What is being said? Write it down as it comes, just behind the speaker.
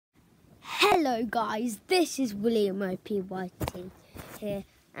Hello guys, this is William OP Whiting here,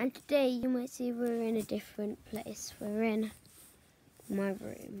 and today you might see we're in a different place. We're in my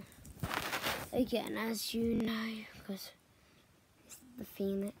room again, as you know, because it's the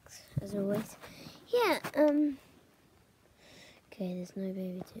Phoenix as always. Yeah, okay, there's no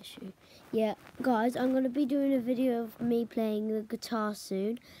baby tissue. Yeah, guys, I'm going to be doing a video of me playing the guitar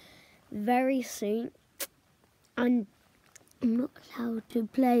soon, very soon, and I'm not allowed to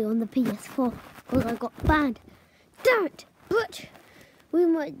play on the PS4 because I got banned. Damn it! But we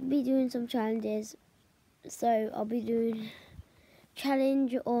might be doing some challenges. So I'll be doing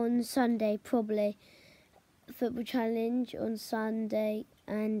challenge on Sunday, probably. Football challenge on Sunday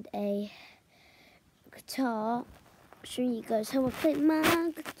and a guitar. Showing you guys how I play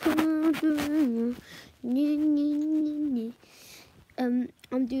my guitar.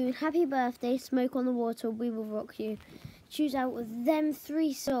 I'm doing Happy Birthday, Smoke on the Water, We Will Rock You. Choose out of them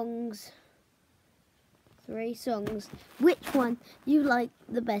three songs. Which one you like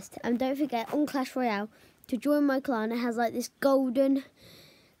the best? And don't forget, on Clash Royale, to join my clan, it has like this goldish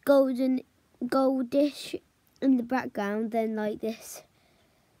in the background, then like this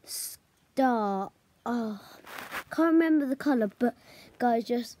star. Oh, can't remember the colour, but guys,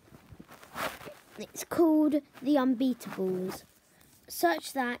 it's called the Unbeatables.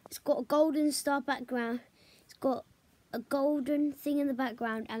 Search that. It's got a golden star background. It's got a golden thing in the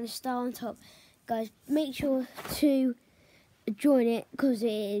background and a star on top. Guys, make sure to join it because it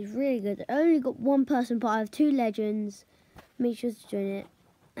is really good. I only got one person, but I have 2 legends. Make sure to join it.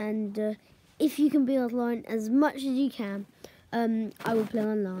 And if you can be online as much as you can, I will play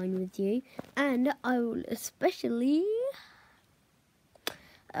online with you. And I will especially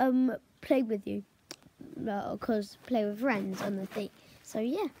play with you. Because play with friends on the thing. So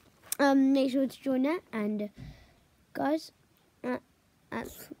yeah, make sure to join that. And guys,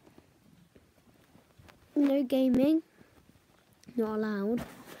 no gaming, not allowed,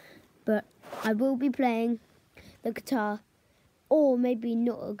 but I will be playing the guitar, or maybe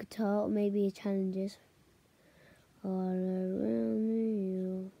not a guitar, or maybe a challenges. All around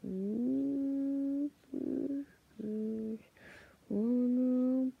me, places.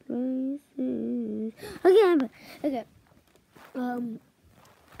 Okay.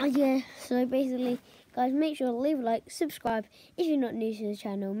 Yeah, so basically, guys, make sure to leave a like, subscribe. If you're not new to the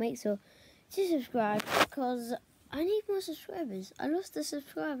channel, make sure to subscribe, because I need more subscribers. I lost a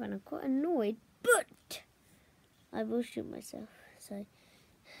subscriber and I'm quite annoyed, but I will shoot myself. So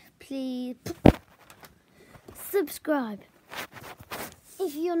please subscribe.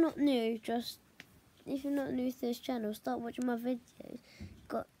 If you're not new, if you're not new to this channel, start watching my videos.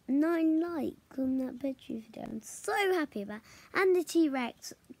 Got 9 likes on that bedroom video. I'm so happy about it. And the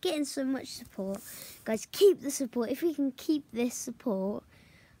T-Rex getting so much support. Guys, keep the support. If we can keep this support,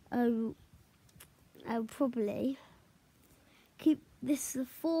 I'll probably keep this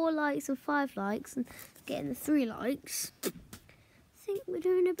 4 likes or 5 likes and getting the 3 likes. I think we're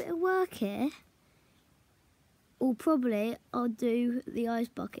doing a bit of work here. Or probably I'll do the ice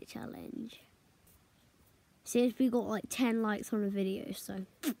bucket challenge. Since we got like 10 likes on a video, so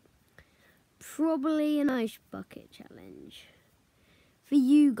probably an ice bucket challenge for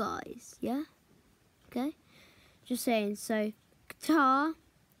you guys, yeah? Okay? Just saying. So guitar,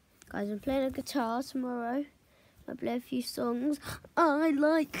 guys, I'm playing a guitar tomorrow. I play a few songs. I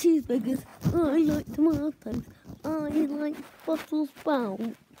like cheeseburgers. I like tomatoes. I like Brussels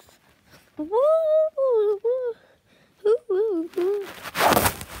sprouts.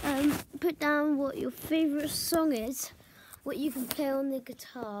 Put down what your favourite song is, what you can play on the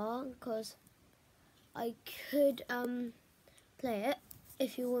guitar, because I could play it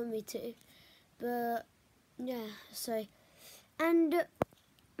if you want me to. But yeah, so, and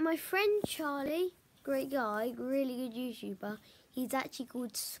my friend Charlie, great guy, really good YouTuber, he's actually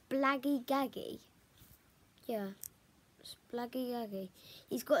called Splaggy Gaggy. Yeah, Splaggy Gaggy.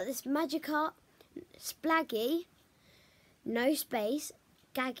 He's got this magic art, Splaggy, no space,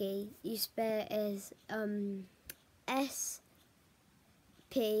 Gaggy, you spell it as S-P-L-A-G-G-I,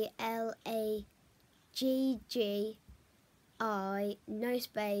 no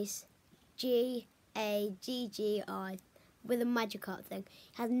space, G-A-G-G-I, with a magic art thing.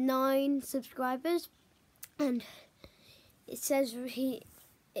 He has 9 subscribers, and it says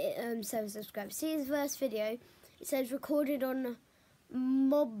 7 subscribers. See his first video, it says recorded on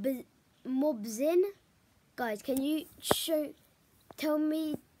Mobzin. Guys, can you tell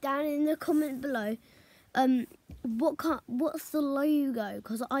me down in the comment below what's the logo,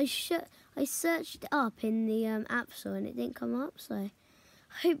 because I searched it up in the app store and it didn't come up. So I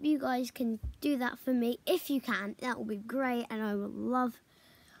hope you guys can do that for me. If you can, that will be great, and I would love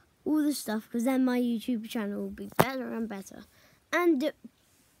all the stuff, because then my YouTube channel will be better and better. And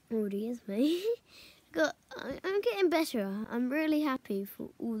already is me. I'm getting better. I'm really happy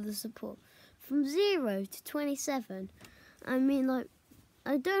for all the support. From 0 to 27. I mean, like,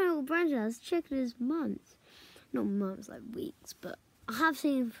 I don't know what Brandon has. Checked his months. Not months, like weeks, but I have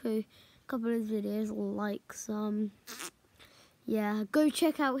seen through a couple of his videos, like some. Yeah, go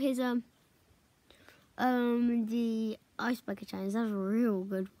check out his the Ice Bucket Challenge. That's a real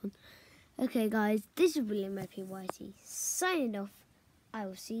good one. Okay, guys, this is William OPYT signing off. I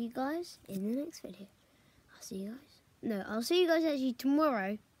will see you guys in the next video. I'll see you guys. No, I'll see you guys actually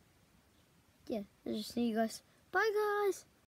tomorrow. Yeah, I'll just see you guys. Bye, guys.